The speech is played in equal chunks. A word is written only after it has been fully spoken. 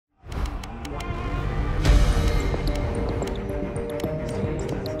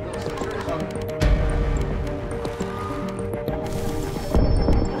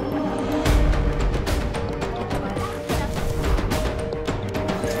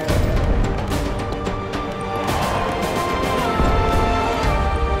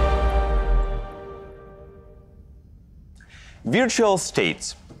Virtual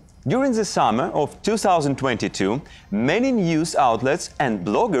states. During the summer of 2022, many news outlets and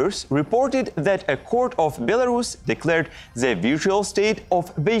bloggers reported that a court of Belarus declared the virtual state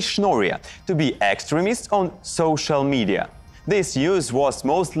of Veyshnoria to be extremist on social media. This news was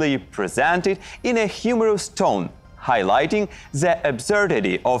mostly presented in a humorous tone, highlighting the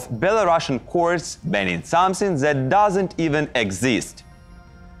absurdity of Belarusian courts banning something that doesn't even exist.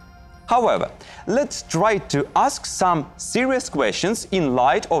 However, let's try to ask some serious questions in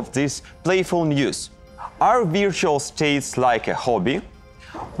light of this playful news. Are virtual states like a hobby?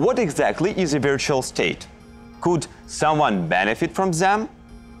 What exactly is a virtual state? Could someone benefit from them?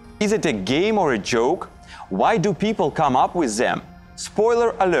 Is it a game or a joke? Why do people come up with them?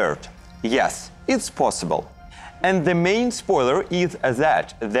 Spoiler alert! Yes, it's possible. And the main spoiler is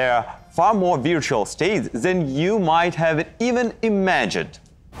that there are far more virtual states than you might have even imagined.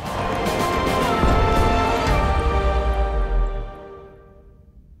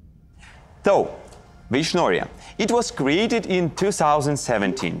 So, Veishnoria. It was created in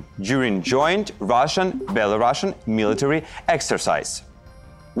 2017 during joint Russian-Belarusian military exercise.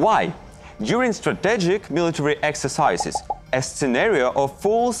 Why? During strategic military exercises, a scenario of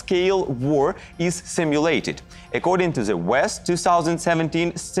full-scale war is simulated. According to the West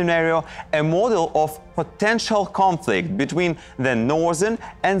 2017 scenario, a model of potential conflict between the northern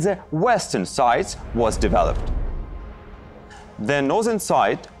and the western sides was developed. The northern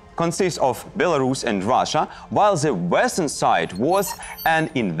side consists of Belarus and Russia, while the western side was an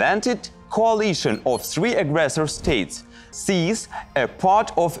invented coalition of three aggressor states, seize a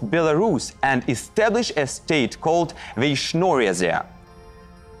part of Belarus and establish a state called Veishnoria there.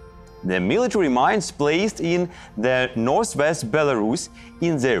 The military mines placed in the northwest Belarus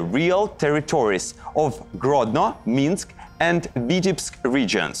in the real territories of Grodno, Minsk and Vitebsk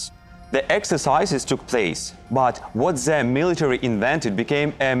regions. The exercises took place, but what the military invented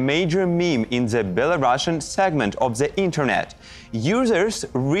became a major meme in the Belarusian segment of the internet. Users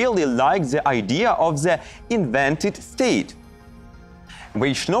really liked the idea of the invented state.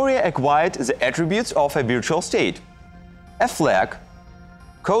 Veishnoria acquired the attributes of a virtual state: a flag,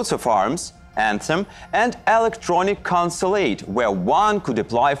 coats of arms, anthem, and electronic consulate where one could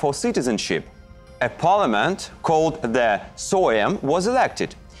apply for citizenship. A parliament called the Soem was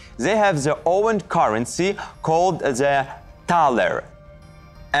elected. They have their own currency called the thaler,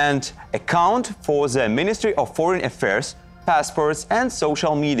 and account for the Ministry of Foreign Affairs, passports and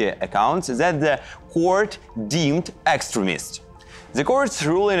social media accounts that the court deemed extremist. The court's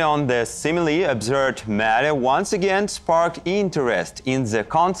ruling on the seemingly absurd matter once again sparked interest in the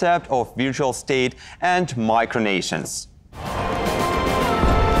concept of virtual state and micronations.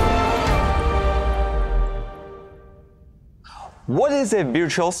 What is a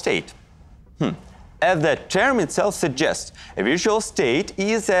virtual state? As the term itself suggests, a virtual state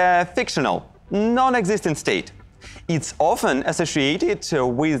is a fictional, non-existent state. It's often associated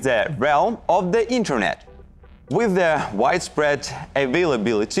with the realm of the Internet. With the widespread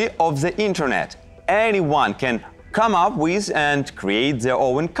availability of the Internet, anyone can come up with and create their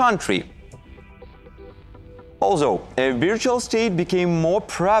own country. Also, a virtual state became more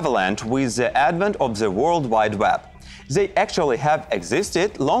prevalent with the advent of the World Wide Web. They actually have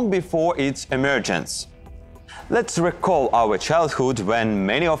existed long before its emergence. Let's recall our childhood when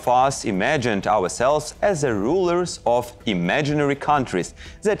many of us imagined ourselves as the rulers of imaginary countries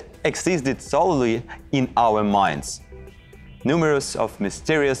that existed solely in our minds. Numerous of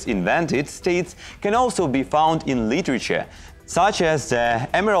mysterious invented states can also be found in literature, such as the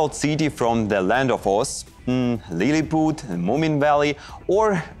Emerald City from the Land of Oz, Lilliput, Moomin Valley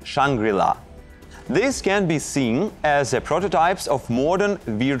or Shangri-La. These can be seen as prototypes of modern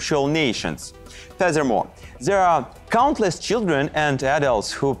virtual nations. Furthermore, there are countless children and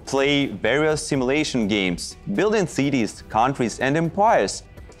adults who play various simulation games, building cities, countries and empires.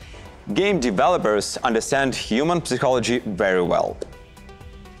 Game developers understand human psychology very well.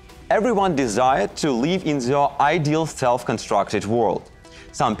 Everyone desires to live in their ideal self-constructed world.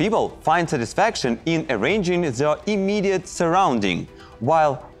 Some people find satisfaction in arranging their immediate surrounding,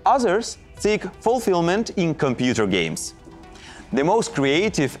 while others seek fulfillment in computer games. The most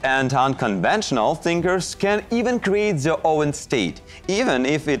creative and unconventional thinkers can even create their own state, even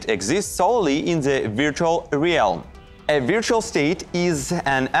if it exists solely in the virtual realm. A virtual state is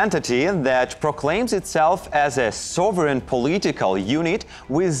an entity that proclaims itself as a sovereign political unit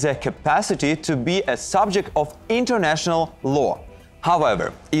with the capacity to be a subject of international law.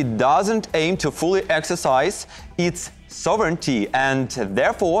 However, it doesn't aim to fully exercise its sovereignty and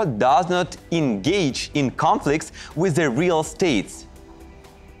therefore does not engage in conflicts with the real states.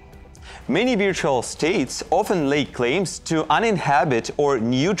 Many virtual states often lay claims to uninhabited or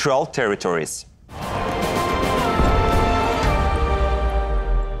neutral territories.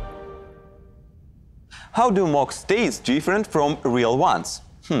 How do mock states differ from real ones?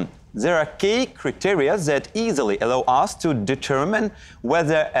 There are key criteria that easily allow us to determine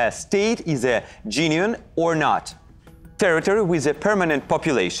whether a state is a genuine or not. Territory with a permanent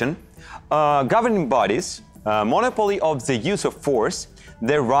population, governing bodies, monopoly of the use of force,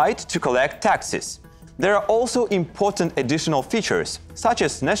 the right to collect taxes. There are also important additional features, such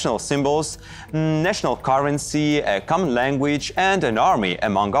as national symbols, national currency, a common language, and an army,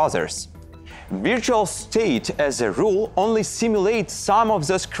 among others. Virtual state, as a rule, only simulates some of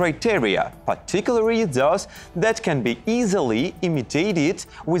those criteria, particularly those that can be easily imitated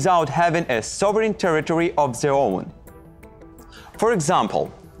without having a sovereign territory of their own. For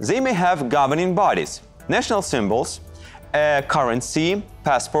example, they may have governing bodies, national symbols, a currency,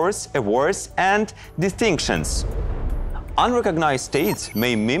 passports, awards, and distinctions. Unrecognized states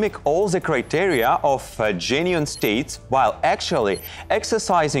may mimic all the criteria of genuine states while actually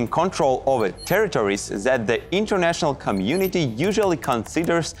exercising control over territories that the international community usually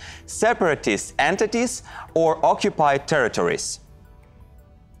considers separatist entities or occupied territories.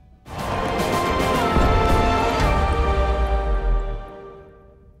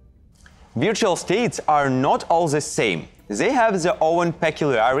 Virtual states are not all the same. They have their own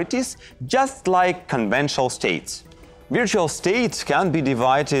peculiarities, just like conventional states. Virtual states can be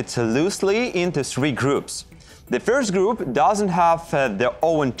divided loosely into three groups. The first group doesn't have their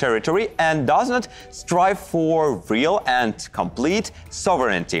own territory and does not strive for real and complete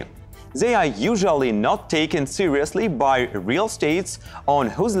sovereignty. They are usually not taken seriously by real states on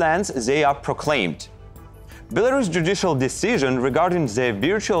whose lands they are proclaimed. Belarus' judicial decision regarding the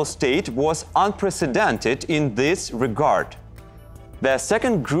virtual state was unprecedented in this regard. The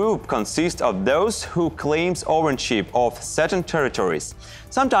second group consists of those who claim ownership of certain territories,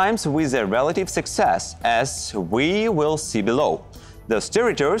 sometimes with a relative success, as we will see below. Those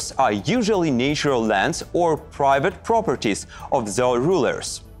territories are usually natural lands or private properties of their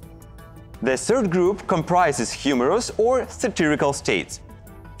rulers. The third group comprises humorous or satirical states.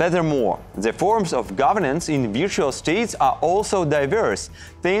 Furthermore, the forms of governance in virtual states are also diverse,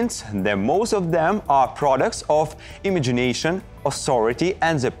 since most of them are products of imagination, authority,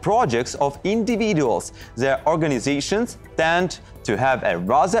 and the projects of individuals. Their organizations tend to have a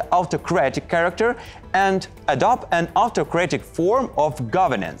rather autocratic character and adopt an autocratic form of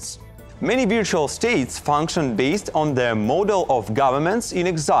governance. Many virtual states function based on the model of governments in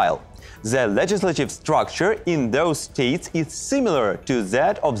exile. The legislative structure in those states is similar to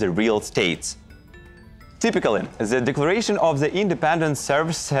that of the real states. Typically, the Declaration of the Independence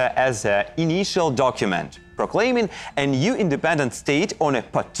serves as an initial document, proclaiming a new independent state on a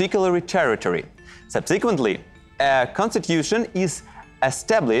particular territory. Subsequently, a constitution is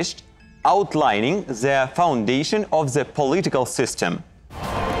established outlining the foundation of the political system.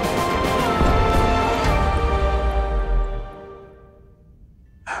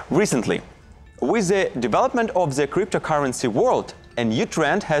 Recently, with the development of the cryptocurrency world, a new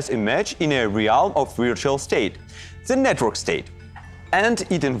trend has emerged in a realm of virtual state, the network state. And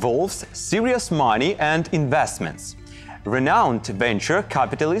it involves serious money and investments. Renowned venture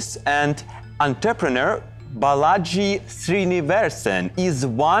capitalist and entrepreneur Balaji Srinivasan is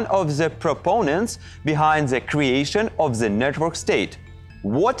one of the proponents behind the creation of the network state.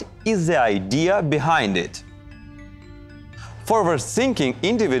 What is the idea behind it? Forward-thinking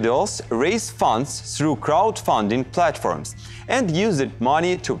individuals raise funds through crowdfunding platforms and use that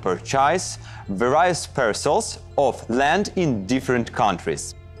money to purchase various parcels of land in different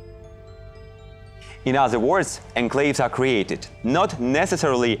countries. In other words, enclaves are created, not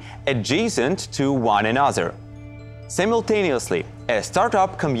necessarily adjacent to one another. Simultaneously, a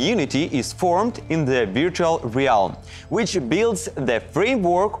startup community is formed in the virtual realm, which builds the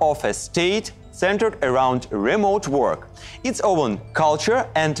framework of a state centered around remote work, its own culture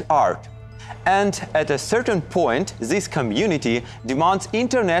and art. And at a certain point, this community demands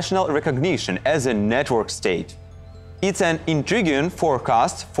international recognition as a network state. It's an intriguing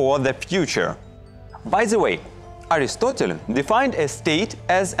forecast for the future. By the way, Aristotle defined a state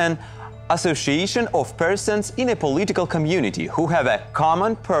as an association of persons in a political community who have a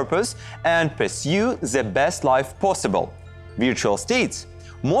common purpose and pursue the best life possible. Virtual states,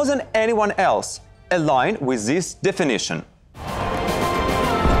 more than anyone else, align with this definition.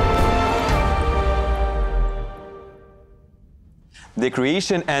 The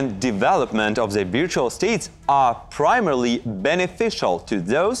creation and development of the virtual states are primarily beneficial to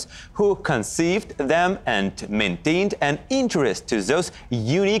those who conceived them and maintained an interest to those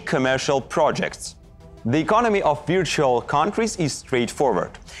unique commercial projects. The economy of virtual countries is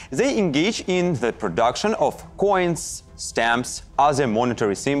straightforward. They engage in the production of coins, stamps, other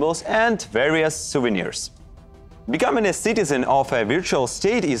monetary symbols, and various souvenirs. Becoming a citizen of a virtual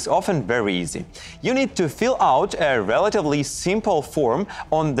state is often very easy. You need to fill out a relatively simple form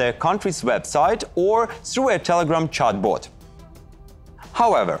on the country's website or through a Telegram chatbot.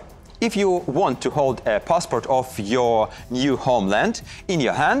 However, if you want to hold a passport of your new homeland in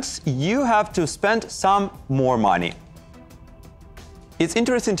your hands, you have to spend some more money. It's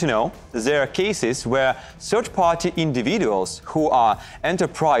interesting to know there are cases where third-party individuals who are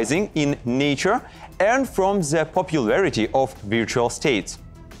enterprising in nature earn from the popularity of virtual states.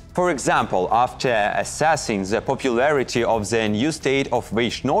 For example, after assessing the popularity of the new state of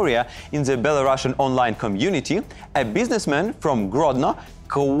Veyshnoria in the Belarusian online community, a businessman from Grodno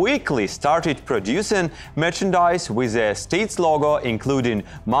quickly started producing merchandise with the state's logo, including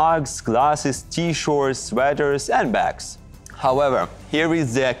mugs, glasses, t-shirts, sweaters and bags. However, here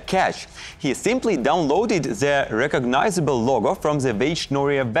is the catch. He simply downloaded the recognizable logo from the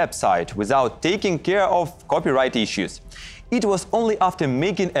Veishnoria website without taking care of copyright issues. It was only after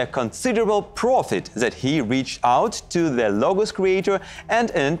making a considerable profit that he reached out to the logo's creator and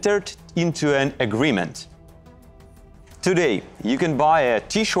entered into an agreement. Today, you can buy a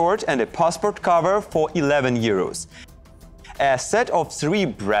t-shirt and a passport cover for 11 euros, a set of 3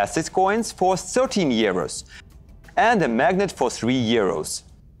 bracelet coins for 13 euros, and a magnet for 3 euros.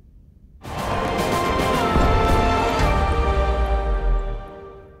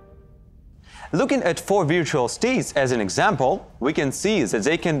 Looking at 4 virtual states as an example, we can see that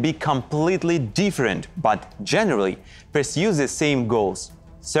they can be completely different, but generally pursue the same goals,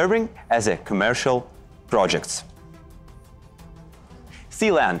 serving as a commercial projects.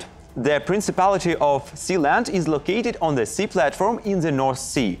 Sealand. The Principality of Sealand is located on the sea platform in the North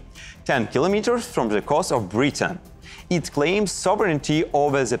Sea, 10 kilometers from the coast of Britain. It claims sovereignty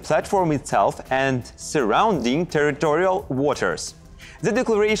over the platform itself and surrounding territorial waters. The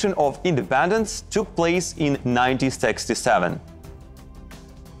Declaration of Independence took place in 1967.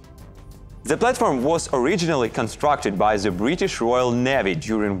 The platform was originally constructed by the British Royal Navy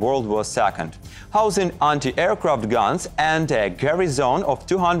during World War II, housing anti-aircraft guns and a garrison of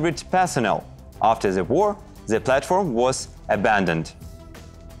 200 personnel. After the war, the platform was abandoned.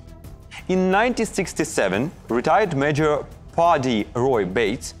 In 1967, retired Major Paddy Roy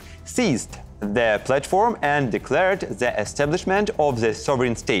Bates seized the platform and declared the establishment of the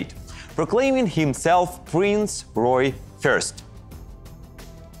sovereign state, proclaiming himself Prince Roy I.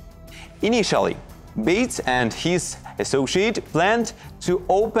 Initially, Bates and his associate planned to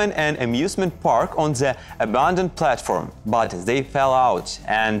open an amusement park on the abandoned platform, but they fell out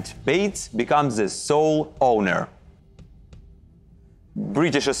and Bates becomes the sole owner.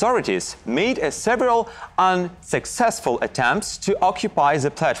 British authorities made several unsuccessful attempts to occupy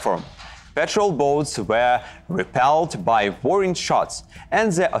the platform. Patrol boats were repelled by warning shots,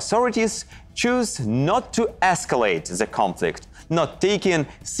 and the authorities chose not to escalate the conflict, not taking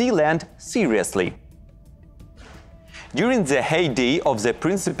Sealand seriously. During the heyday of the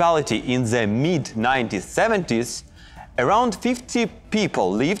Principality in the mid-1970s, around 50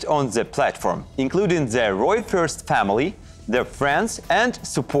 people lived on the platform, including the Roy I family, their friends and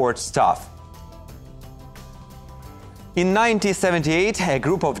support staff. In 1978, a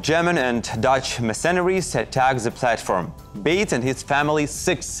group of German and Dutch mercenaries attacked the platform. Bates and his family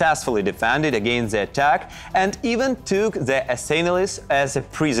successfully defended against the attack and even took the assailants as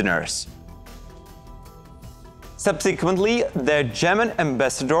prisoners. Subsequently, the German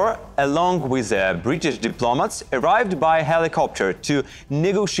ambassador, along with the British diplomats, arrived by helicopter to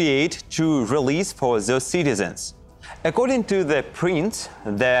negotiate to release for those citizens. According to the prince,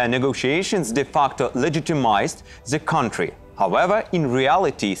 the negotiations de facto legitimized the country. However, in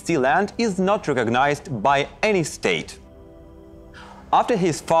reality, Sealand is not recognized by any state. After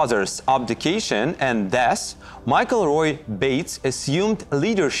his father's abdication and death, Michael Roy Bates assumed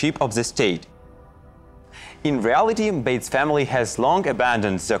leadership of the state. In reality, Bates' family has long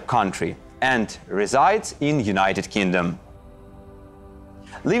abandoned the country and resides in the United Kingdom.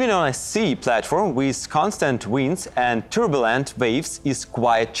 Living on a sea platform with constant winds and turbulent waves is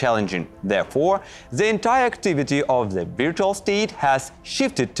quite challenging. Therefore, the entire activity of the virtual state has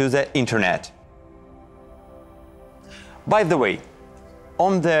shifted to the internet. By the way,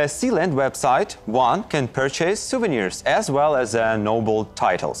 on the Sealand website, one can purchase souvenirs as well as noble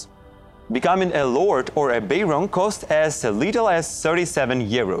titles. Becoming a lord or a baron cost as little as 37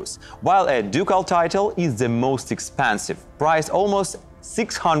 euros, while a ducal title is the most expensive, priced almost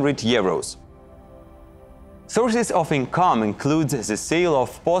 600 euros. Sources of income include the sale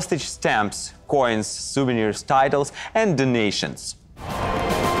of postage stamps, coins, souvenirs, titles, and donations.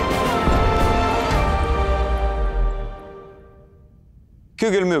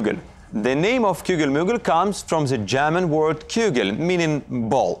 Kugelmugel. The name of Kugelmugel comes from the German word Kugel, meaning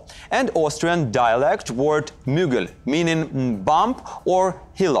ball, and Austrian dialect word Mügel, meaning bump or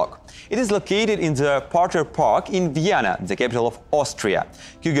hillock. It is located in the Porter Park in Vienna, the capital of Austria.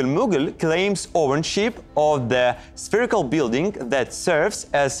 Kugelmugel claims ownership of the spherical building that serves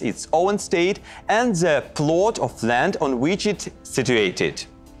as its own state and the plot of land on which it is situated.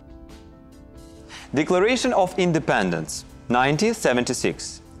 Declaration of Independence,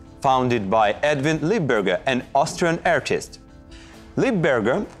 1976. Founded by Edwin Liebberger, an Austrian artist.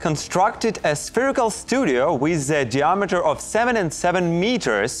 Liebberger constructed a spherical studio with a diameter of 7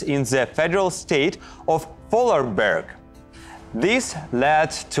 meters in the federal state of Vorarlberg. This led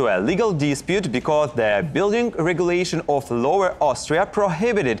to a legal dispute because the building regulation of Lower Austria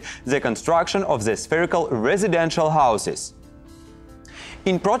prohibited the construction of the spherical residential houses.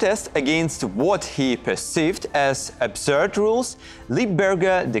 In protest against what he perceived as absurd rules,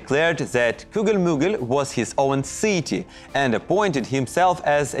 Liebberger declared that Kugelmugel was his own city and appointed himself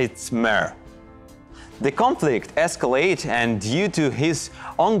as its mayor. The conflict escalated, and due to his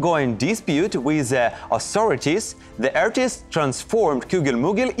ongoing dispute with the authorities, the artist transformed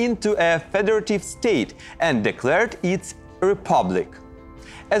Kugelmugel into a federative state and declared its republic.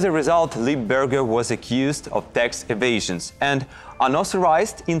 As a result, Liebberger was accused of tax evasions and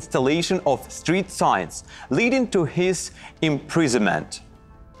unauthorized installation of street signs, leading to his imprisonment.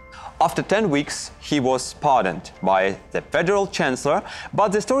 After 10 weeks, he was pardoned by the federal chancellor,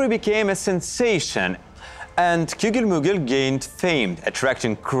 but the story became a sensation and Kugelmugel gained fame,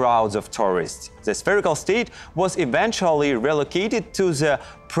 attracting crowds of tourists. The spherical state was eventually relocated to the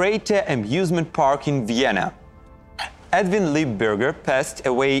Prater amusement park in Vienna. Edwin Liebberger passed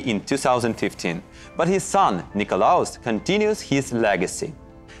away in 2015, but his son, Nikolaus, continues his legacy.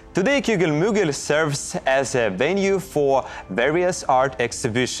 Today, Kugelmugel serves as a venue for various art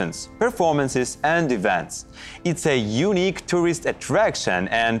exhibitions, performances and events. It's a unique tourist attraction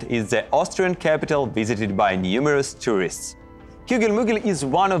and is the Austrian capital visited by numerous tourists. Kugelmugel is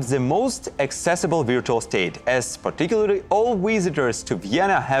one of the most accessible virtual states, as particularly all visitors to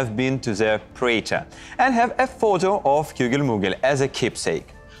Vienna have been to the Prater and have a photo of Kugelmugel as a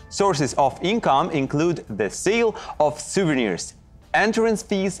keepsake. Sources of income include the sale of souvenirs, entrance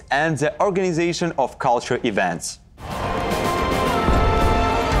fees and the organization of cultural events.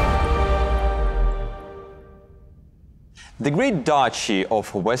 The Great Duchy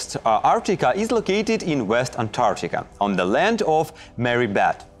of West Arctica is located in West Antarctica, on the land of Mary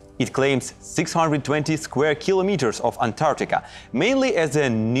Beth. It claims 620 square kilometers of Antarctica, mainly as a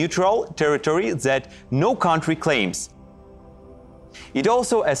neutral territory that no country claims. It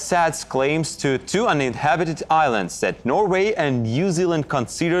also asserts claims to 2 uninhabited islands that Norway and New Zealand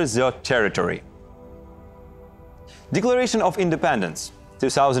consider their territory. Declaration of Independence,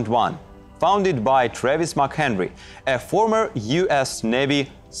 2001. Founded by Travis McHenry, a former US Navy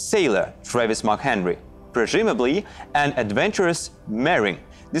sailor. Travis McHenry, presumably an adventurous marine,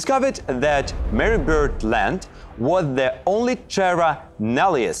 discovered that Marybird Land was the only terra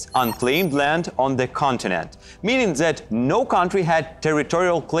nullius unclaimed land on the continent, meaning that no country had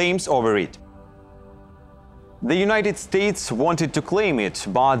territorial claims over it. The United States wanted to claim it,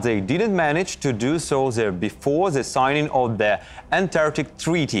 but they didn't manage to do so there before the signing of the Antarctic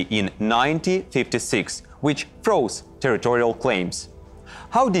Treaty in 1956, which froze territorial claims.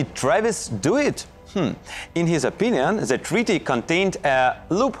 How did Travis do it? In his opinion, the treaty contained a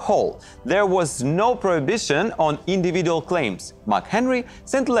loophole. There was no prohibition on individual claims. McHenry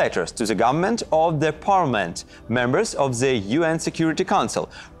sent letters to the government of the parliament, members of the UN Security Council,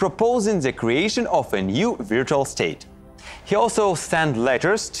 proposing the creation of a new virtual state. He also sent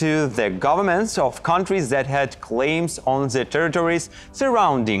letters to the governments of countries that had claims on the territories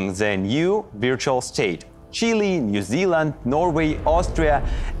surrounding the new virtual state: Chile, New Zealand, Norway, Austria,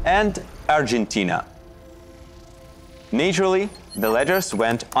 and Argentina. Naturally, the letters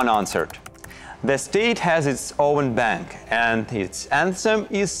went unanswered. The state has its own bank, and its anthem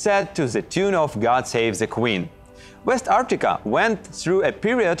is set to the tune of God Save the Queen. West Arctica went through a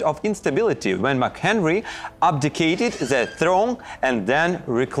period of instability when McHenry abdicated the throne and then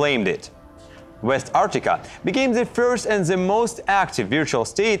reclaimed it. West Arctica became the first and the most active virtual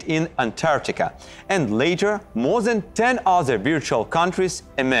state in Antarctica, and later more than 10 other virtual countries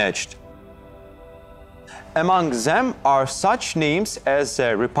emerged. Among them are such names as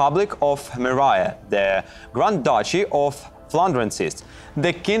the Republic of Moriah, the Grand Duchy of Flandrensis,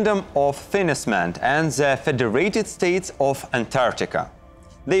 the Kingdom of Finland, and the Federated States of Antarctica.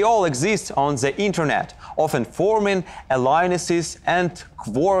 They all exist on the internet, often forming alliances and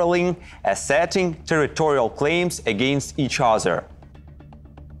quarreling, asserting territorial claims against each other.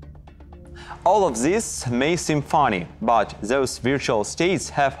 All of this may seem funny, but those virtual states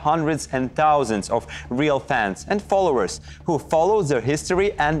have hundreds and thousands of real fans and followers who follow their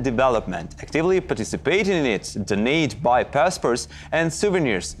history and development, actively participating in it, donate, buy passports and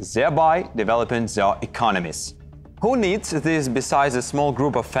souvenirs, thereby developing their economies. Who needs this besides a small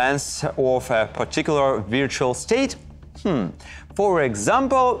group of fans of a particular virtual state? For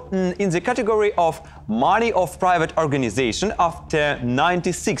example, in the category of money of private organization after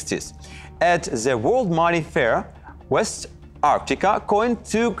 1960s, at the World Money Fair, West Arctica coin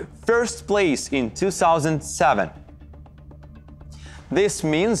took first place in 2007. This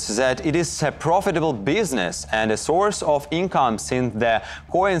means that it is a profitable business and a source of income since the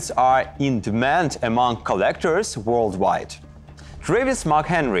coins are in demand among collectors worldwide. Travis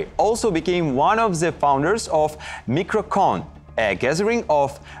McHenry also became one of the founders of Micronations, a gathering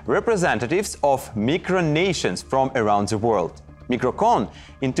of representatives of Micronations from around the world. Micronations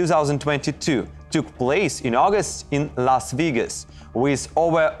in 2022 took place in August in Las Vegas, with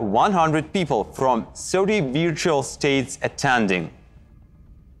over 100 people from 30 virtual states attending.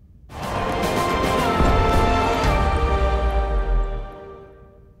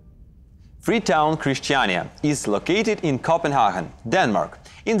 Freetown, Christiania is located in Copenhagen, Denmark,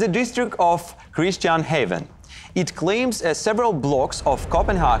 in the district of Christianshavn. It claims several blocks of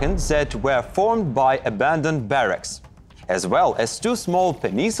Copenhagen that were formed by abandoned barracks, as well as two small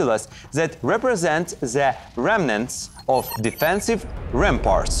peninsulas that represent the remnants of defensive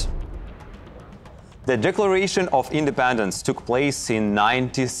ramparts. The Declaration of Independence took place in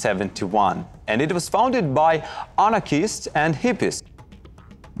 1971, and it was founded by anarchists and hippies.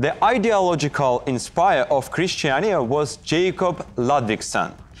 The ideological inspirer of Christiania was Jacob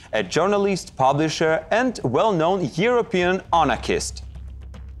Ludvigsen, a journalist, publisher, and well-known European anarchist.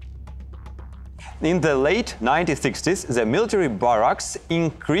 In the late 1960s, the military barracks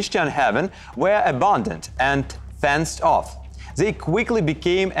in Christianshavn were abandoned and fenced off. They quickly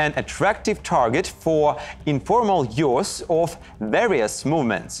became an attractive target for informal youth of various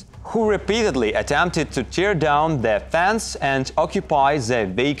movements, who repeatedly attempted to tear down the fence and occupy the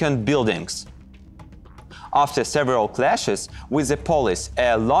vacant buildings. After several clashes with the police,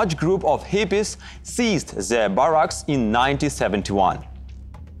 a large group of hippies seized the barracks in 1971.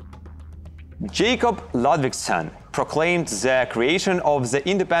 Jacob Ludvigsen proclaimed the creation of the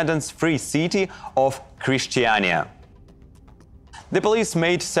independence-free city of Christiania. The police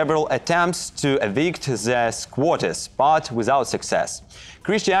made several attempts to evict the squatters, but without success.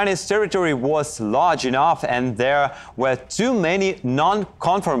 Christiania's territory was large enough and there were too many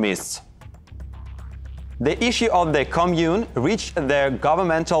non-conformists. The issue of the commune reached the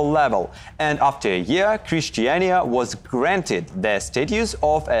governmental level, and after a year, Christiania was granted the status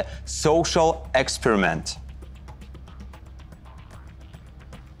of a social experiment.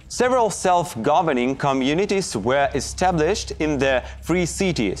 Several self-governing communities were established in the free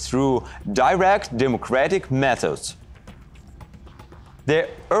city through direct democratic methods. The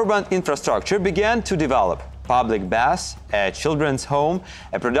urban infrastructure began to develop: public baths, a children's home,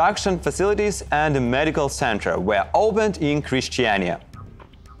 a production facilities and a medical center were opened in Christiania.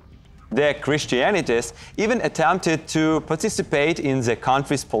 The Christianites even attempted to participate in the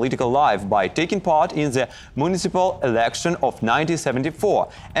country's political life by taking part in the municipal election of 1974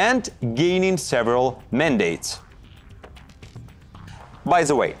 and gaining several mandates. By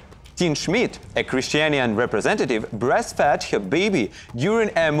the way, Tin Schmidt, a Christianian representative, breastfed her baby during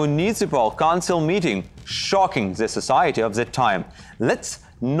a municipal council meeting, shocking the society of the time. Let's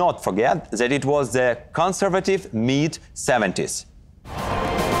not forget that it was the conservative mid-70s.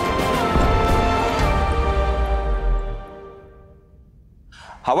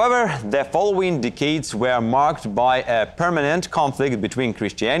 However, the following decades were marked by a permanent conflict between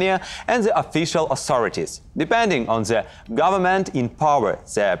Christiania and the official authorities. Depending on the government in power,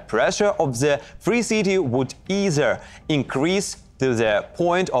 the pressure of the free city would either increase to the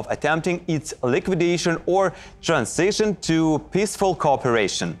point of attempting its liquidation or transition to peaceful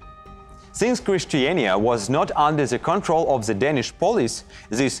cooperation. Since Christiania was not under the control of the Danish police,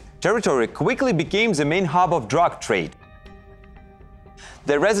 this territory quickly became the main hub of drug trade.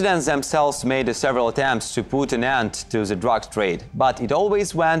 The residents themselves made several attempts to put an end to the drug trade, but it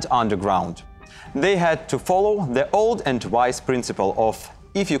always went underground. They had to follow the old and wise principle of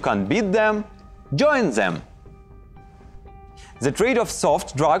if you can't beat them, Join them! The trade of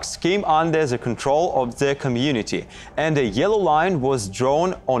soft drugs came under the control of the community, and a yellow line was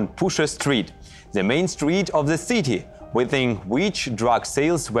drawn on Pusher Street, the main street of the city, within which drug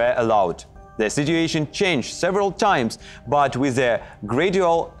sales were allowed. The situation changed several times, but with a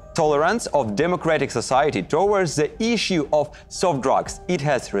gradual tolerance of democratic society towards the issue of soft drugs, it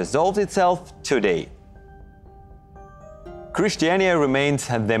has resolved itself today. Christiania remains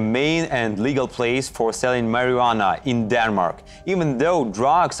the main and legal place for selling marijuana in Denmark, even though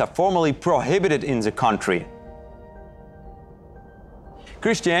drugs are formally prohibited in the country.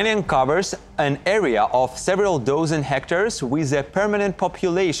 Christiania covers an area of several dozen hectares with a permanent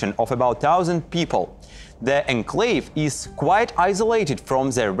population of about 1,000 people. The enclave is quite isolated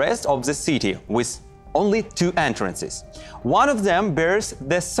from the rest of the city, with only 2 entrances. One of them bears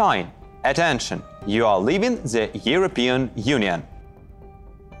the sign, "Attention, you are leaving the European Union."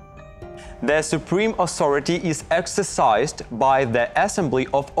 The supreme authority is exercised by the assembly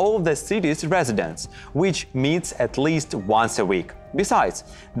of all the city's residents, which meets at least once a week. Besides,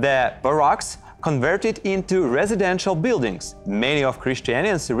 the barracks converted into residential buildings. Many of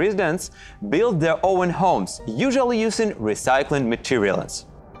Christiania's residents build their own homes, usually using recycled materials.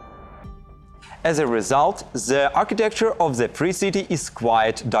 As a result, the architecture of the free city is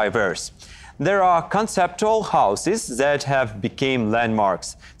quite diverse. There are conceptual houses that have become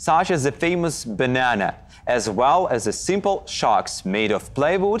landmarks, such as the famous Banana, as well as the simple shacks made of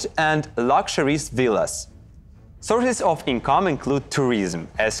plywood and luxurious villas. Sources of income include tourism,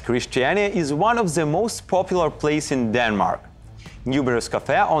 as Christiania is one of the most popular places in Denmark. Numerous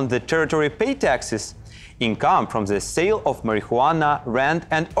cafes on the territory pay taxes. Income from the sale of marijuana, rent,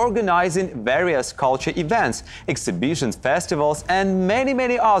 and organizing various culture events, exhibitions, festivals, and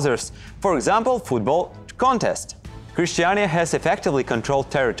many others, for example, football contest. Christiania has effectively controlled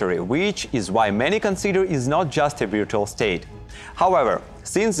territory, which is why many consider it not just a virtual state. However,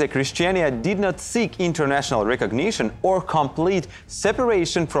 since the Christiania did not seek international recognition or complete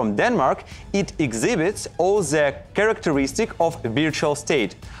separation from Denmark, it exhibits all the characteristics of a virtual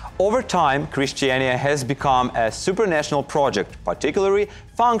state. Over time, Christiania has become a supranational project, particularly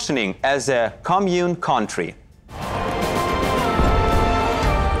functioning as a commune country.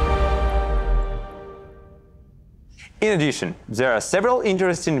 In addition, there are several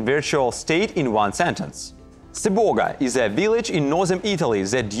interesting virtual states in one sentence. Seborga is a village in northern Italy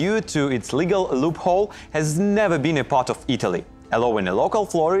that, due to its legal loophole, has never been a part of Italy, allowing a local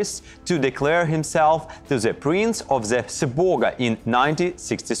florist to declare himself to the Prince of the Seborga in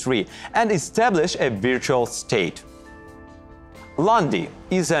 1963 and establish a virtual state. Lundy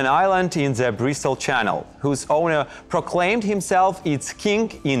is an island in the Bristol Channel, whose owner proclaimed himself its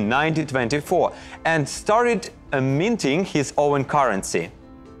king in 1924 and started minting his own currency.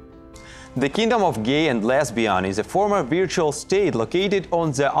 The Kingdom of Gay and Lesbian is a former virtual state located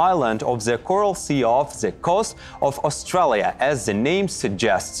on the island of the Coral Sea off the coast of Australia, as the name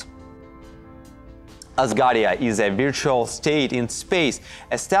suggests. Asgardia is a virtual state in space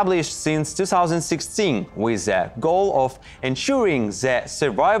established since 2016 with the goal of ensuring the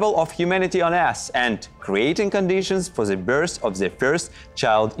survival of humanity on Earth and creating conditions for the birth of the first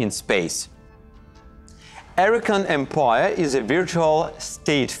child in space. Ericon Empire is a virtual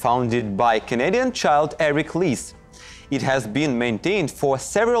state founded by Canadian child Eric Lees. It has been maintained for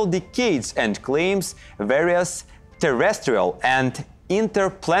several decades and claims various terrestrial and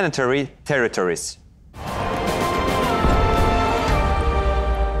interplanetary territories.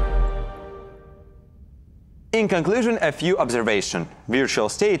 In conclusion, a few observations. Virtual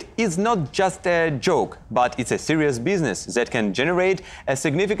state is not just a joke, but it's a serious business that can generate a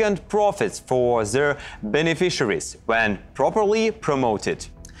significant profits for their beneficiaries when properly promoted.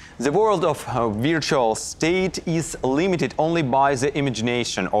 The world of virtual state is limited only by the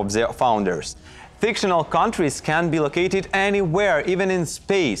imagination of the founders. Fictional countries can be located anywhere, even in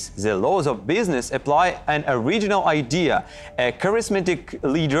space. The laws of business apply an original idea. A charismatic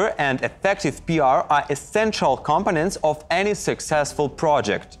leader and effective PR are essential components of any successful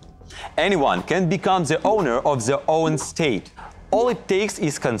project. Anyone can become the owner of their own state. All it takes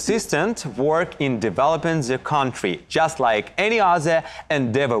is consistent work in developing the country, just like any other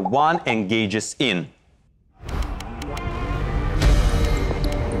endeavor one engages in.